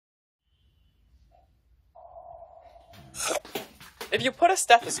If you put a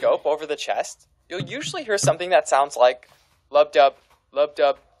stethoscope over the chest, you'll usually hear something that sounds like lub-dub,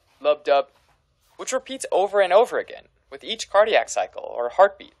 lub-dub, lub-dub, which repeats over and over again with each cardiac cycle or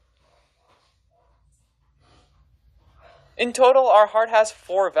heartbeat. In total, our heart has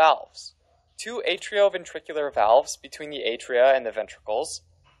 4 valves, 2 atrioventricular valves between the atria and the ventricles,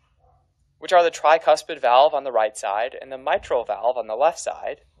 which are the tricuspid valve on the right side and the mitral valve on the left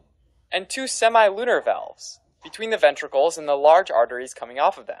side, and 2 semilunar valves between the ventricles and the large arteries coming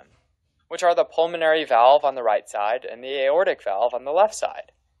off of them, which are the pulmonary valve on the right side and the aortic valve on the left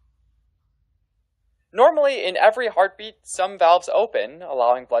side. Normally, in every heartbeat, some valves open,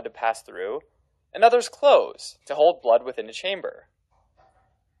 allowing blood to pass through, and others close to hold blood within a chamber.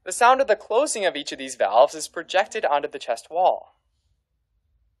 The sound of the closing of each of these valves is projected onto the chest wall.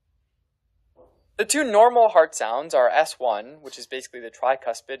 The 2 normal heart sounds are S1, which is basically the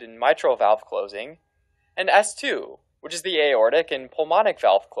tricuspid and mitral valve closing, and S2, which is the aortic and pulmonic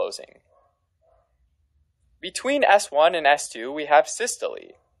valve closing. Between S1 and S2, we have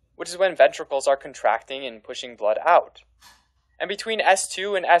systole, which is when ventricles are contracting and pushing blood out. And between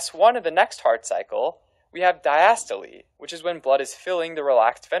S2 and S1 of the next heart cycle, we have diastole, which is when blood is filling the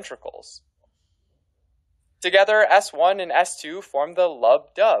relaxed ventricles. Together, S1 and S2 form the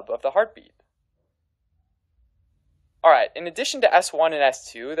lub-dub of the heartbeat. Alright, in addition to S1 and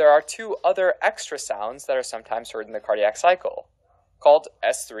S2, there are 2 other extra sounds that are sometimes heard in the cardiac cycle, called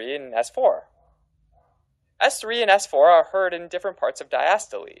S3 and S4. S3 and S4 are heard in different parts of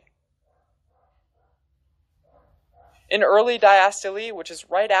diastole. In early diastole, which is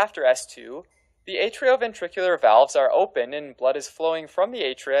right after S2, the atrioventricular valves are open and blood is flowing from the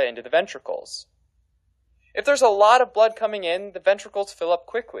atria into the ventricles. If there's a lot of blood coming in, the ventricles fill up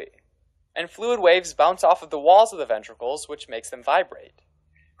quickly, and fluid waves bounce off of the walls of the ventricles, which makes them vibrate,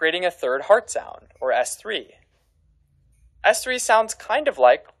 creating a third heart sound, or S3. S3 sounds kind of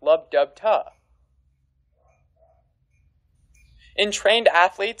like lub-dub-tuh. In trained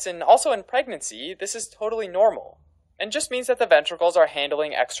athletes and also in pregnancy, this is totally normal, and just means that the ventricles are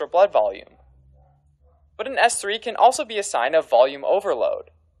handling extra blood volume. But an S3 can also be a sign of volume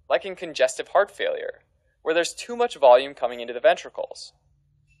overload, like in congestive heart failure, where there's too much volume coming into the ventricles.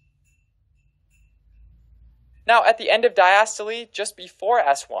 Now, at the end of diastole, just before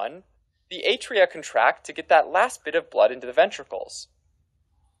S1, the atria contract to get that last bit of blood into the ventricles.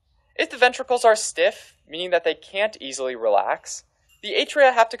 If the ventricles are stiff, meaning that they can't easily relax, the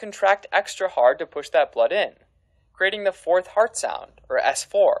atria have to contract extra hard to push that blood in, creating the 4th heart sound, or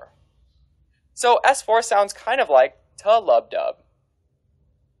S4. So S4 sounds kind of like tuh-lub-dub.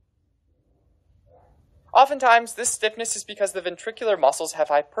 Oftentimes, this stiffness is because the ventricular muscles have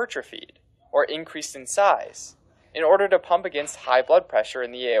hypertrophied, or increased in size, in order to pump against high blood pressure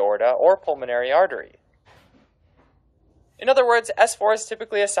in the aorta or pulmonary artery. In other words, S4 is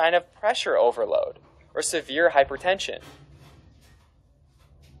typically a sign of pressure overload, or severe hypertension.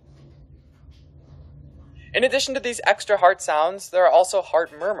 In addition to these extra heart sounds, there are also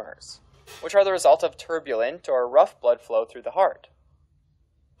heart murmurs, which are the result of turbulent or rough blood flow through the heart.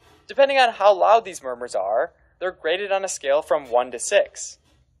 Depending on how loud these murmurs are, they're graded on a scale from 1 to 6,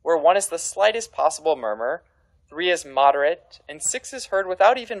 where 1 is the slightest possible murmur, 3 is moderate, and 6 is heard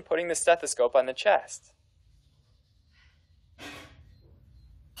without even putting the stethoscope on the chest.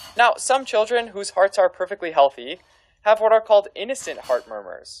 Now, some children whose hearts are perfectly healthy have what are called innocent heart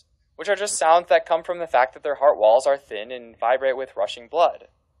murmurs, which are just sounds that come from the fact that their heart walls are thin and vibrate with rushing blood,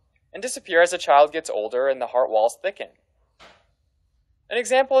 and disappear as a child gets older and the heart walls thicken. An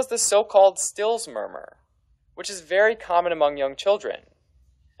example is the so-called Stills murmur, which is very common among young children,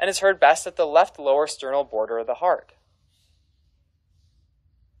 and is heard best at the left lower sternal border of the heart.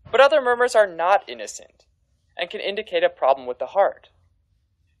 But other murmurs are not innocent, and can indicate a problem with the heart.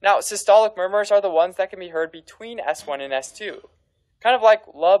 Now, systolic murmurs are the ones that can be heard between S1 and S2, kind of like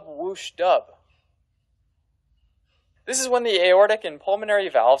lub-whoosh-dub. This is when the aortic and pulmonary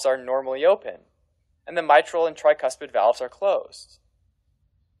valves are normally open, and the mitral and tricuspid valves are closed.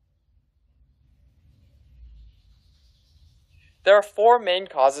 There are 4 main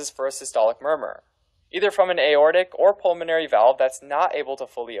causes for a systolic murmur, either from an aortic or pulmonary valve that's not able to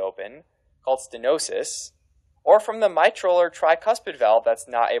fully open, called stenosis, or from the mitral or tricuspid valve that's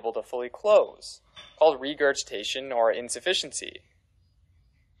not able to fully close, called regurgitation or insufficiency.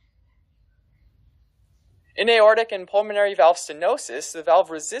 In aortic and pulmonary valve stenosis, the valve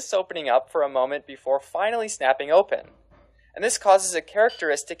resists opening up for a moment before finally snapping open, and this causes a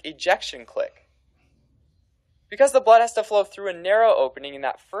characteristic ejection click. Because the blood has to flow through a narrow opening in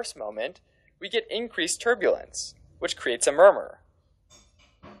that first moment, we get increased turbulence, which creates a murmur.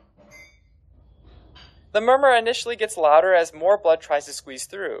 The murmur initially gets louder as more blood tries to squeeze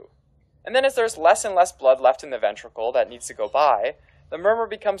through, and then as there's less and less blood left in the ventricle that needs to go by, the murmur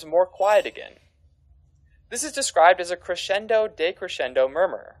becomes more quiet again. This is described as a crescendo-decrescendo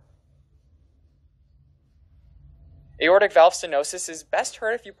murmur. Aortic valve stenosis is best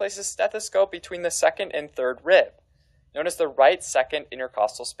heard if you place a stethoscope between the second and third rib, known as the right second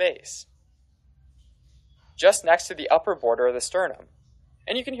intercostal space, just next to the upper border of the sternum.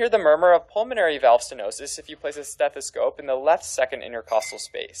 And you can hear the murmur of pulmonary valve stenosis if you place a stethoscope in the left second intercostal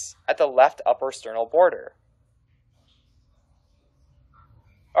space, at the left upper sternal border.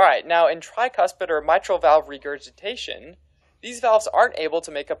 Alright, now in tricuspid or mitral valve regurgitation, these valves aren't able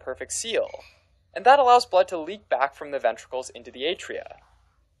to make a perfect seal, and that allows blood to leak back from the ventricles into the atria.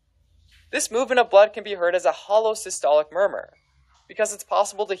 This movement of blood can be heard as a hollow systolic murmur, because it's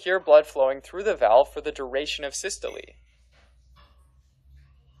possible to hear blood flowing through the valve for the duration of systole.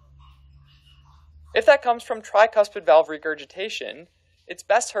 If that comes from tricuspid valve regurgitation, it's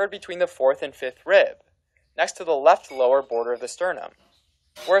best heard between the fourth and fifth rib, next to the left lower border of the sternum,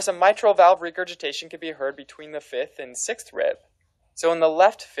 whereas a mitral valve regurgitation can be heard between the fifth and sixth rib, so in the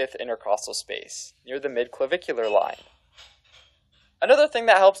left fifth intercostal space, near the midclavicular line. Another thing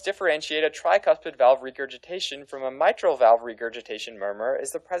that helps differentiate a tricuspid valve regurgitation from a mitral valve regurgitation murmur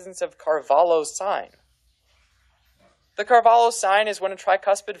is the presence of Carvallo's sign. The Carvallo sign is when a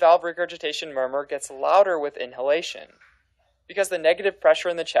tricuspid valve regurgitation murmur gets louder with inhalation, because the negative pressure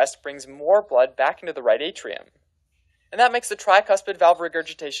in the chest brings more blood back into the right atrium, and that makes the tricuspid valve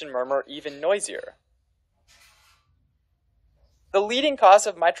regurgitation murmur even noisier. The leading cause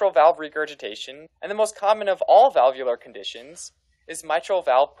of mitral valve regurgitation, and the most common of all valvular conditions, is mitral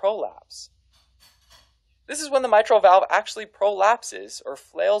valve prolapse. This is when the mitral valve actually prolapses or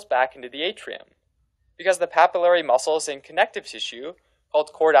flails back into the atrium, because the papillary muscles and connective tissue,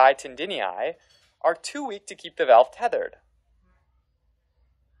 called chordae tendineae, are too weak to keep the valve tethered.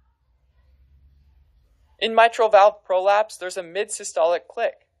 In mitral valve prolapse, there's a mid-systolic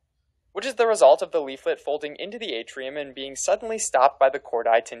click, which is the result of the leaflet folding into the atrium and being suddenly stopped by the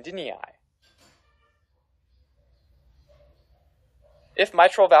chordae tendineae. If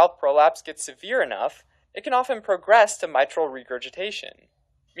mitral valve prolapse gets severe enough, it can often progress to mitral regurgitation,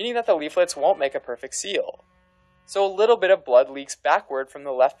 meaning that the leaflets won't make a perfect seal, so a little bit of blood leaks backward from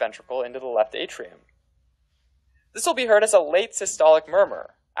the left ventricle into the left atrium. This will be heard as a late systolic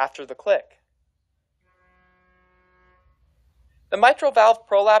murmur after the click. The mitral valve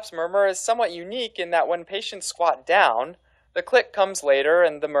prolapse murmur is somewhat unique in that when patients squat down, the click comes later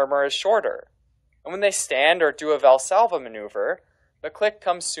and the murmur is shorter, and when they stand or do a Valsalva maneuver, the click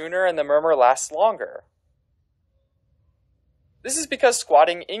comes sooner and the murmur lasts longer. This is because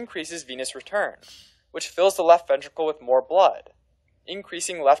squatting increases venous return, which fills the left ventricle with more blood,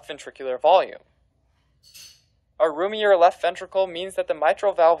 increasing left ventricular volume. A roomier left ventricle means that the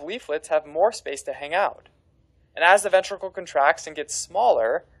mitral valve leaflets have more space to hang out, and as the ventricle contracts and gets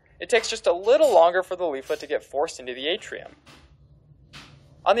smaller, it takes just a little longer for the leaflet to get forced into the atrium.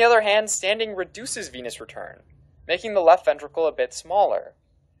 On the other hand, standing reduces venous return, making the left ventricle a bit smaller,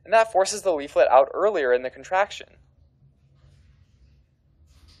 and that forces the leaflet out earlier in the contraction.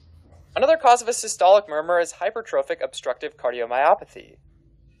 Another cause of a systolic murmur is hypertrophic obstructive cardiomyopathy,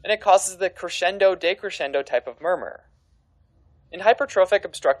 and it causes the crescendo-decrescendo type of murmur. In hypertrophic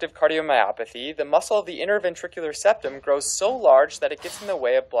obstructive cardiomyopathy, the muscle of the interventricular septum grows so large that it gets in the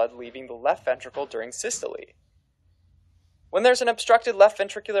way of blood leaving the left ventricle during systole. When there's an obstructed left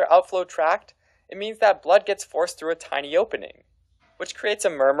ventricular outflow tract, it means that blood gets forced through a tiny opening, which creates a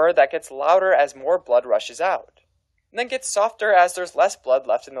murmur that gets louder as more blood rushes out, and then gets softer as there's less blood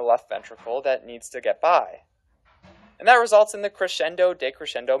left in the left ventricle that needs to get by. And that results in the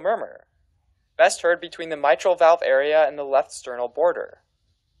crescendo-decrescendo murmur, best heard between the mitral valve area and the left sternal border.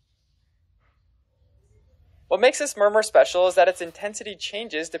 What makes this murmur special is that its intensity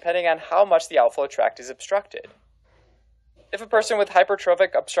changes depending on how much the outflow tract is obstructed. If a person with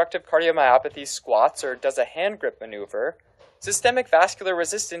hypertrophic obstructive cardiomyopathy squats or does a hand grip maneuver, systemic vascular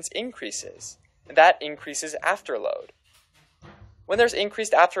resistance increases, and that increases afterload. When there's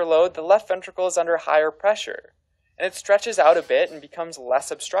increased afterload, the left ventricle is under higher pressure, and it stretches out a bit and becomes less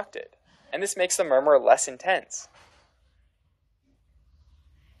obstructed, and this makes the murmur less intense.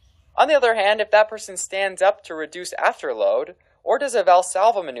 On the other hand, if that person stands up to reduce afterload, or does a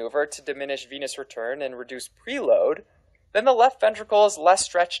Valsalva maneuver to diminish venous return and reduce preload, then the left ventricle is less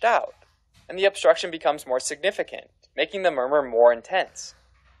stretched out, and the obstruction becomes more significant, making the murmur more intense.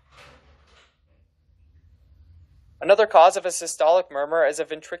 Another cause of a systolic murmur is a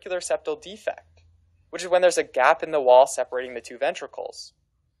ventricular septal defect, which is when there's a gap in the wall separating the two ventricles.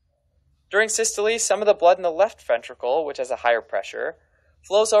 During systole, some of the blood in the left ventricle, which has a higher pressure,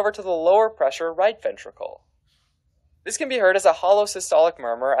 flows over to the lower pressure right ventricle. This can be heard as a hollow systolic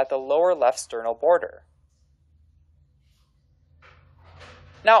murmur at the lower left sternal border.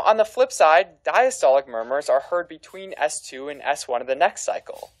 Now, on the flip side, diastolic murmurs are heard between S2 and S1 of the next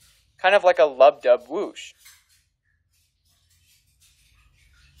cycle, kind of like a lub-dub whoosh.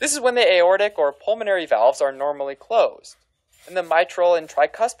 This is when the aortic or pulmonary valves are normally closed, and the mitral and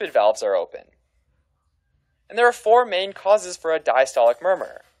tricuspid valves are open. And there are four main causes for a diastolic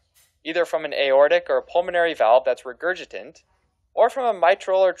murmur, either from an aortic or pulmonary valve that's regurgitant, or from a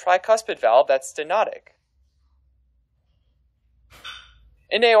mitral or tricuspid valve that's stenotic.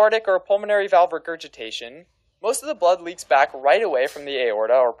 In aortic or pulmonary valve regurgitation, most of the blood leaks back right away from the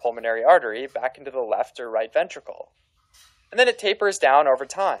aorta or pulmonary artery back into the left or right ventricle, and then it tapers down over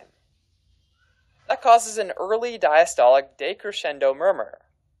time. That causes an early diastolic decrescendo murmur,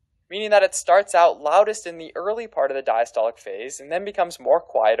 meaning that it starts out loudest in the early part of the diastolic phase and then becomes more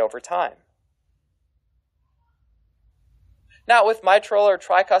quiet over time. Now, with mitral or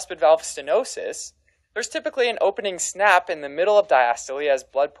tricuspid valve stenosis, there's typically an opening snap in the middle of diastole as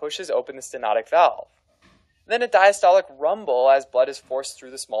blood pushes open the stenotic valve, and then a diastolic rumble as blood is forced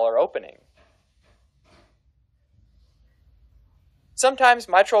through the smaller opening. Sometimes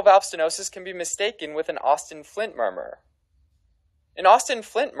mitral valve stenosis can be mistaken with an Austin-Flint murmur. An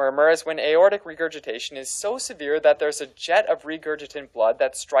Austin-Flint murmur is when aortic regurgitation is so severe that there's a jet of regurgitant blood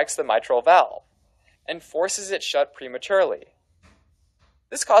that strikes the mitral valve and forces it shut prematurely.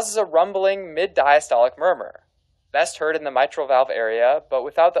 This causes a rumbling mid-diastolic murmur, best heard in the mitral valve area, but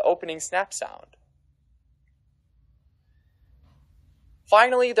without the opening snap sound.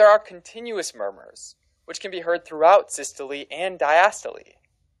 Finally, there are continuous murmurs, which can be heard throughout systole and diastole,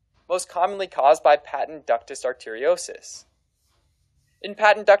 most commonly caused by patent ductus arteriosus. In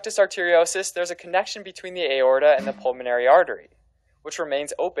patent ductus arteriosus, there's a connection between the aorta and the pulmonary artery, which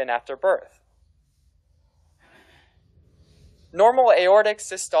remains open after birth. Normal aortic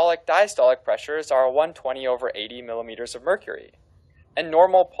systolic diastolic pressures are 120 over 80 millimeters of mercury, and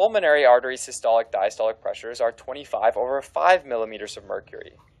normal pulmonary artery systolic diastolic pressures are 25 over 5 millimeters of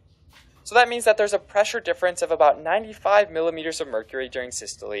mercury. So that means that there's a pressure difference of about 95 millimeters of mercury during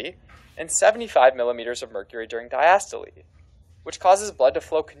systole and 75 millimeters of mercury during diastole, which causes blood to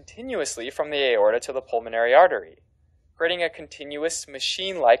flow continuously from the aorta to the pulmonary artery, creating a continuous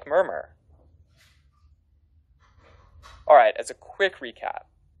machine-like murmur. Alright, as a quick recap,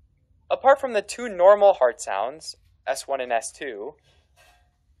 apart from the two normal heart sounds, S1 and S2,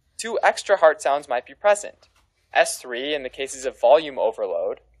 two extra heart sounds might be present, S3 in the cases of volume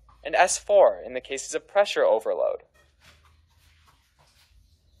overload, and S4 in the cases of pressure overload.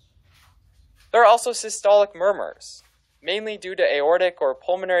 There are also systolic murmurs, mainly due to aortic or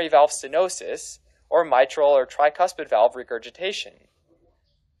pulmonary valve stenosis or mitral or tricuspid valve regurgitation,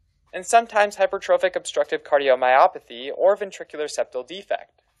 and sometimes hypertrophic obstructive cardiomyopathy or ventricular septal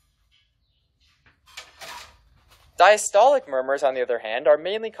defect. Diastolic murmurs, on the other hand, are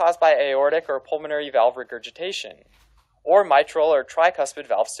mainly caused by aortic or pulmonary valve regurgitation, or mitral or tricuspid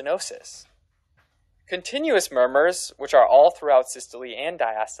valve stenosis. Continuous murmurs, which are all throughout systole and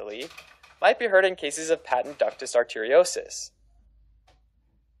diastole, might be heard in cases of patent ductus arteriosus,